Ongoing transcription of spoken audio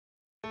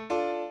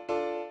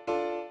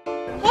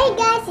Hey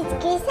guys, it's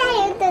Kisa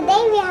and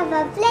today we have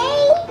a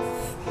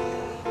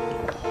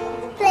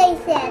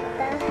playset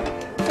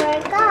for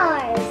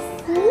cars.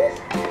 See?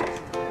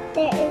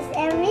 There is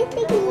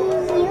everything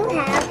you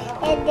have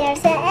and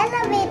there's an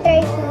elevator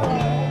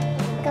here.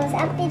 It goes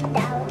up and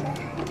down.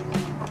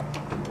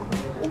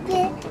 If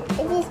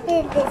you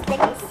spin this,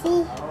 like you see,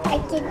 I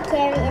can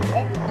carry it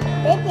and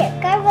then your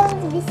car will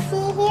be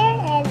here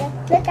and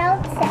look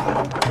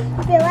outside.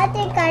 If you want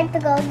your car to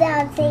go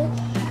down, say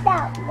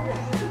down.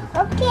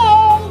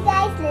 Okay,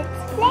 guys, let's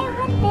play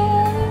with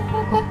it.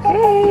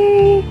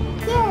 Okay.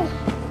 Yeah.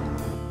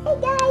 Hey,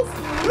 guys.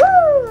 Woo!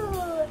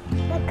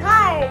 The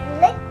car,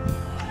 look.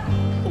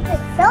 It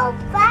was so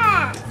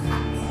fast.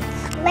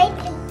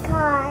 Lightning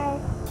car.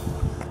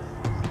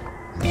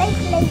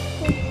 Lightning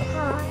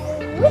car.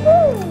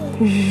 Woohoo!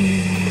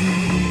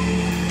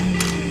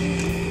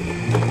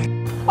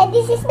 And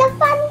this is the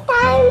fun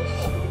time.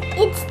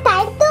 It's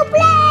time to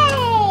play.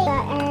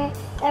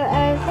 Our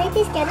airplane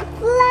is gonna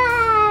fly.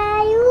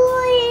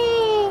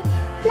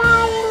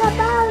 Flying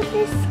above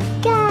the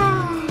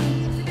sky.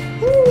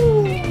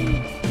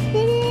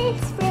 This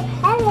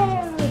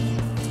propellers.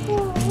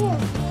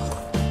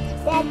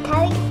 They're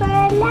coming for a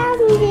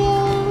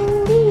landing.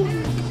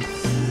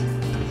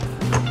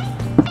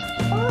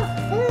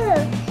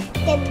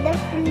 Can the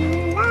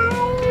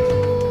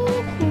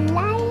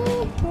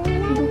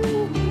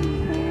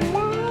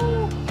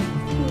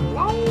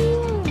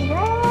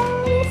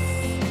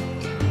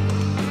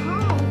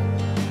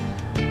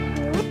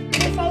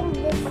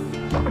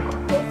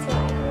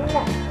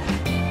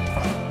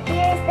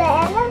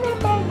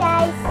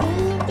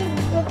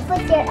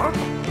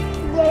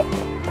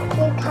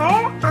your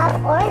car up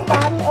or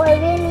down or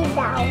really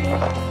down.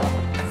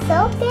 So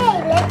okay,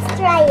 let's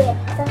try it.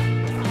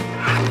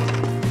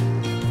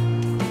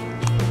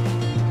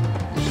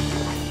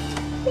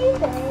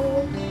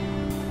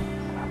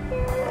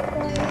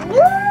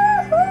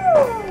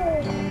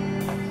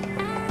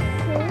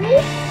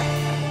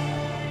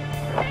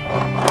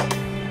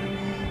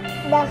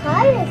 The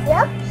car is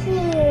up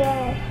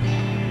here.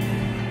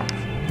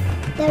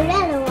 The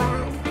red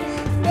one.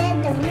 Then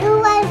the blue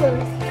one will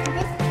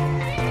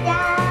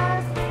down.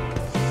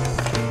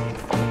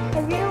 The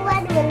blue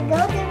one will go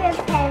to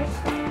repair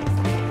shop.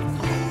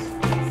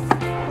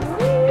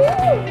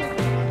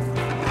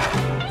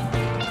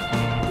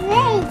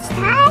 Wait,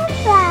 time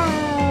for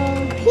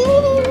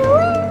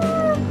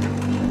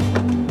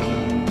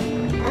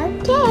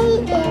okay,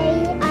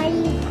 are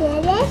you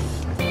finished?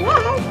 Yes,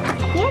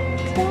 your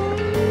turn.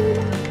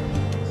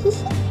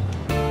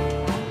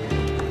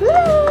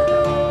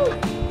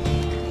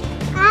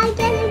 I'm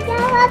gonna go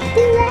up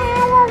to the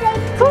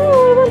elevator. Oh,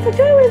 I want to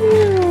join with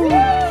you.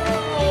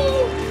 Yay!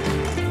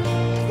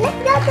 Let's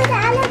go to the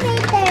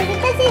elevator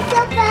because it's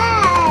so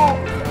fun.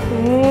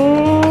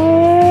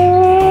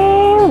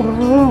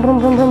 Brum,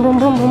 brum, brum, brum,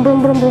 brum, brum,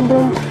 brum, brum,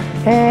 brum.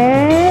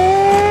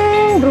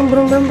 And brum,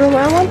 brum, brum, brum. I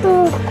want to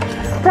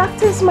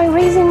practice my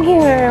racing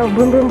here.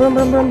 Brum, brum, brum,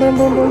 brum, brum, brum,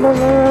 brum, brum,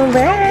 brum,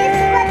 brum.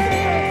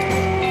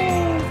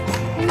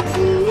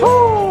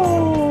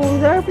 Oh,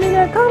 the airplanes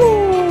are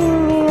coming.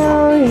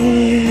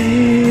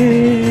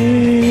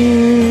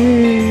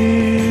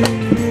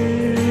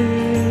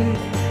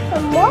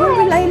 Where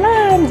will I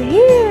land?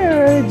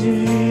 Here.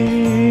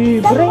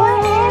 The more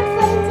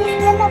airplanes is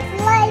gonna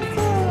fly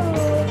too.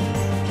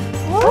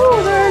 Oh,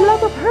 there are a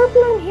lot of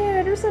airplanes here.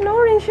 There's an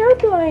orange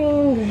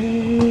airplane.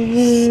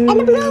 And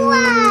the blue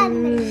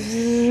one.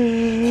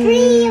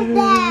 3 of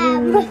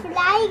them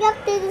flying up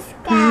to the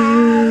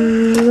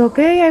sky.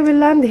 Okay, I will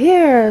land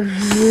here.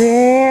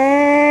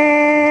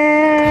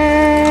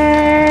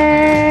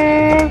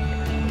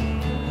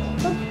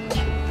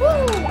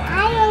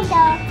 I will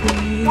go.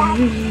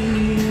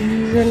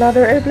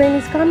 Another airplane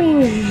is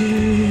coming.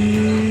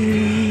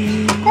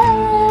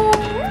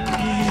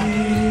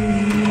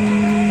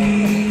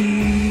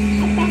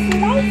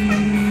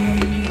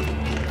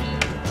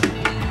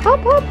 Hop,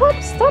 hop, hop,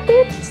 stop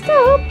it,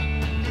 stop.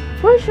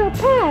 Where's your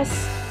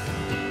pass?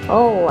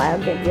 Oh, I'll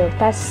get your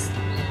pass.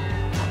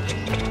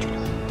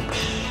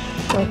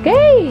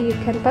 Okay, you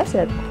can pass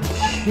it.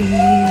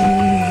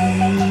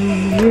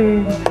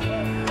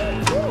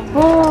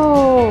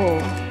 Oh,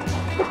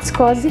 it's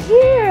cozy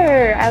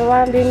here. I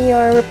land in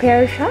your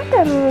repair shop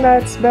and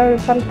that's very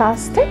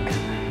fantastic.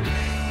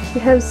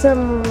 You have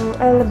some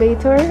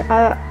elevator.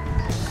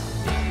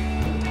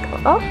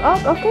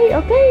 Okay.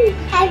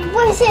 I'm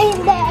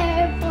pushing the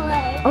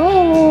airplane.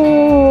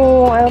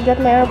 Oh, I'll get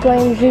my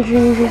airplane. I'm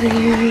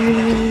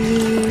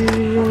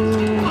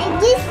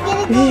just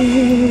gonna go.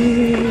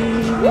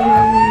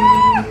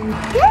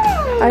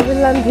 I will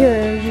land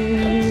here.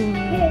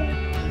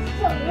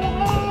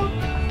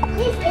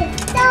 This is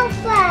so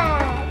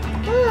fun.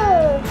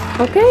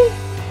 Okay.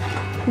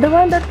 The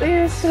one that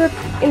is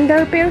in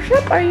the repair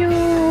shop, are you?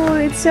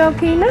 It's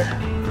okay na?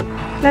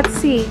 Let's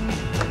see.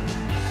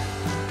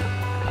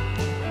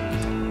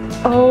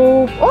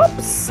 Oh,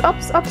 oops, stop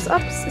it.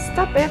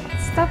 Stop it.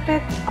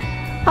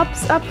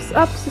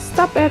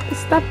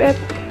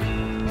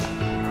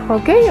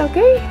 Okay.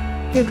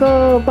 You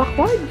go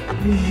backward.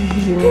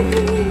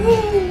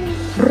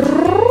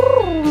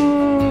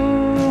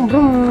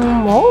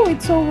 Oh,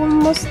 it's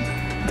almost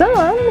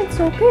done. It's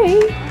okay.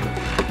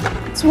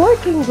 It's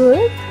working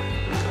good.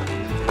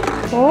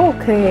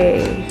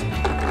 Okay.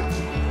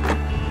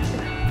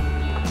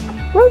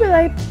 Where will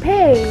I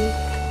pay?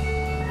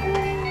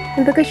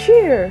 In the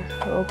cashier.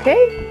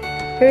 Okay.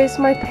 Here is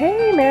my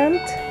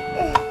payment.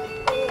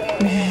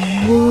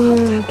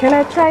 Can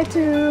I try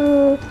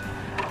to...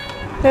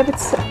 If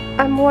it's...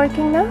 I'm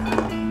working now?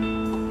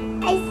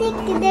 I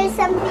think there's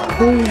some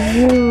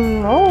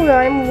people. Oh,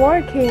 I'm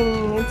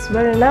working. It's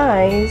very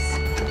nice.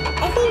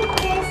 I think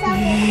there's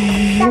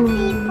some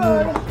people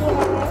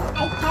here.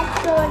 I can't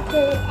go to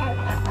the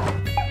airport.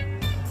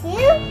 2, 3.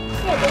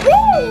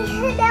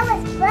 Whee! That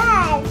was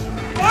fun.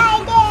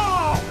 Try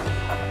again.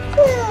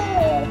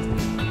 Good.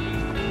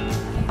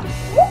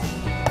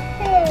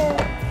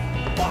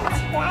 Let's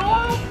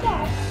try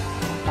again.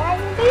 1,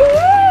 2,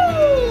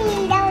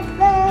 3. That was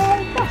fun.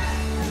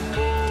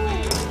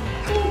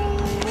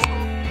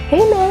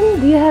 Hey man,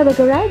 do you have a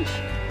garage?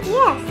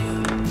 Yes.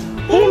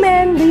 Hey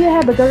man, do you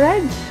have a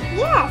garage?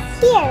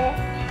 Yes, here.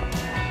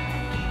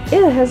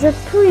 It has a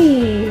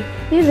free.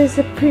 It is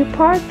a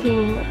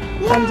pre-parking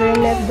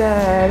underneath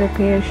the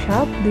repair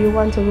shop. Do you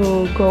want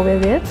to go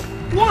with it?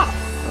 Yes.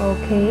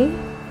 Okay.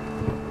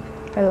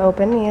 I'll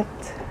open it.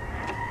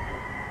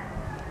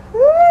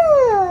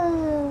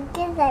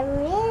 Because I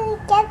really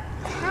get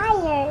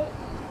tired.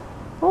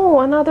 Oh,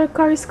 another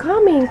car is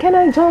coming. Can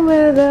I join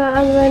with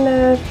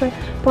underneath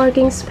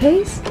parking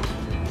space?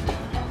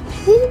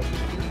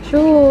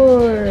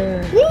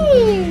 Sure.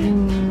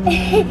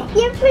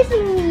 You're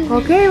pushing me.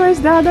 Okay,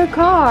 where's the other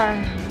car?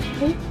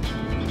 Okay.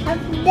 Up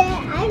there,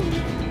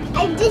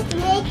 I'm just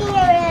making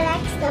a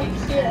relaxed up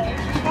here.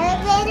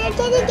 Elevator,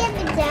 can you get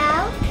me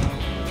down?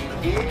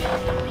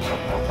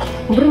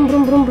 Vroom,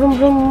 vroom, vroom, vroom,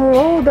 vroom.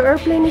 Oh, the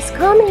airplane is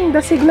coming.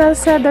 The signal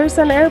said there's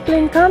an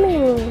airplane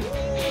coming.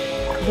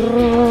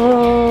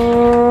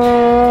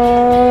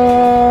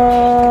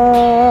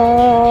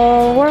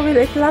 Where will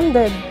it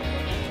landed?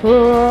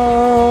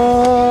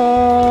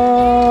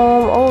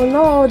 Oh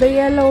no, the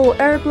yellow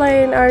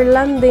airplane are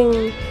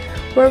landing.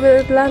 Where will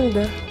it land?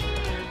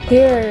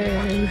 Here.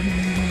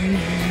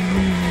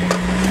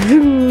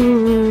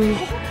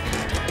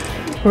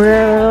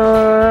 Where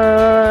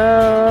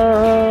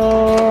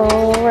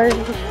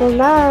to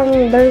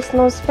land? There's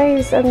no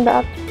space in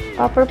the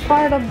upper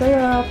part of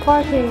the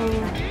parking.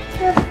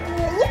 You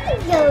can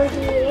go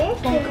here.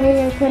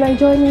 Okay, can I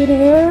join with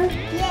here?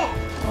 Yes.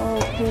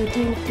 Okay,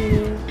 thank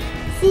you.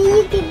 See,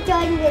 you can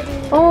join with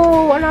me.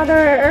 Oh,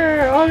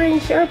 another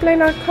orange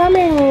airplane are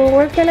coming.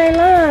 Where can I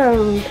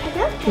land? I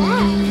don't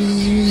know.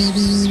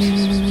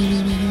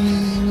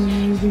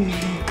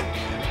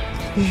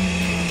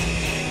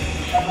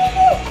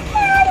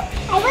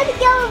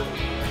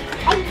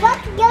 I want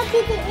to go to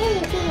the A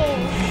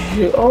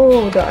here.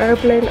 Oh, the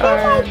airplane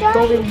are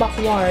going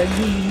backward.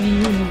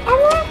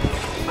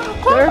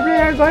 The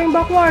airplane are going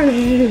backward.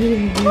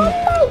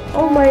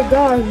 Oh my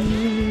god.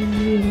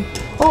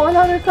 Oh,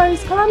 another car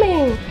is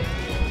coming.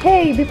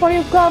 Hey, before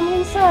you come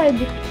inside,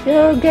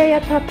 you'll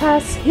get a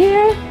pass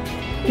here.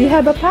 Do you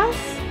have a pass?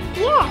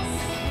 Yes.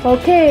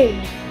 Okay.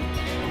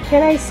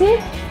 Can I see?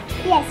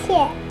 Yes,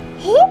 here.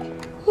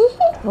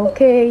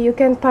 Okay, you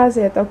can pass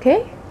it,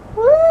 okay?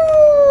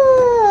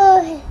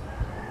 Woo!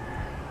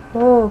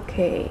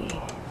 Okay.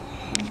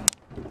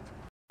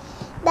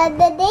 The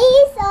day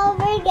is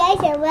over, guys.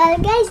 And well,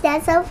 guys,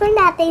 that's all for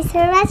now. Thanks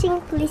for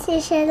watching. Please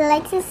share,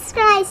 like,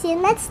 subscribe. See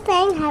you next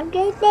time. Have a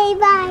great day.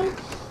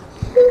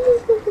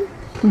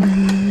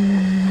 Bye.